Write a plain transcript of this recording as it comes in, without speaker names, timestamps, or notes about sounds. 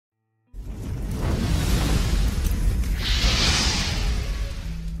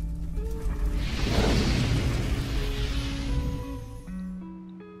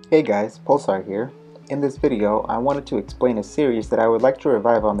Hey guys, Pulsar here. In this video, I wanted to explain a series that I would like to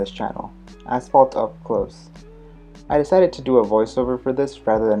revive on this channel, Asphalt Up-Close. I decided to do a voiceover for this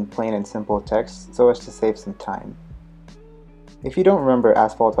rather than plain and simple text so as to save some time. If you don't remember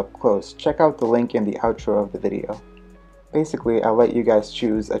Asphalt Up-Close, check out the link in the outro of the video. Basically, I'll let you guys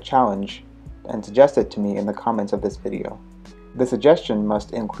choose a challenge and suggest it to me in the comments of this video. The suggestion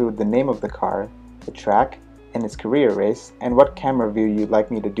must include the name of the car, the track, and its career race, and what camera view you'd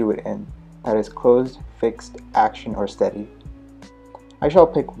like me to do it in, that is closed, fixed, action, or steady. I shall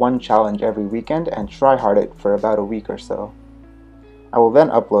pick one challenge every weekend and try hard it for about a week or so. I will then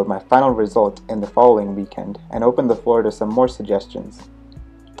upload my final result in the following weekend and open the floor to some more suggestions.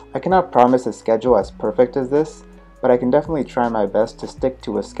 I cannot promise a schedule as perfect as this, but I can definitely try my best to stick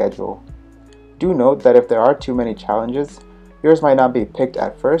to a schedule. Do note that if there are too many challenges, yours might not be picked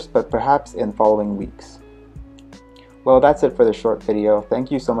at first, but perhaps in following weeks. Well, that's it for the short video. Thank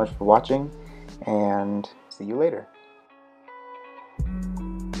you so much for watching, and see you later.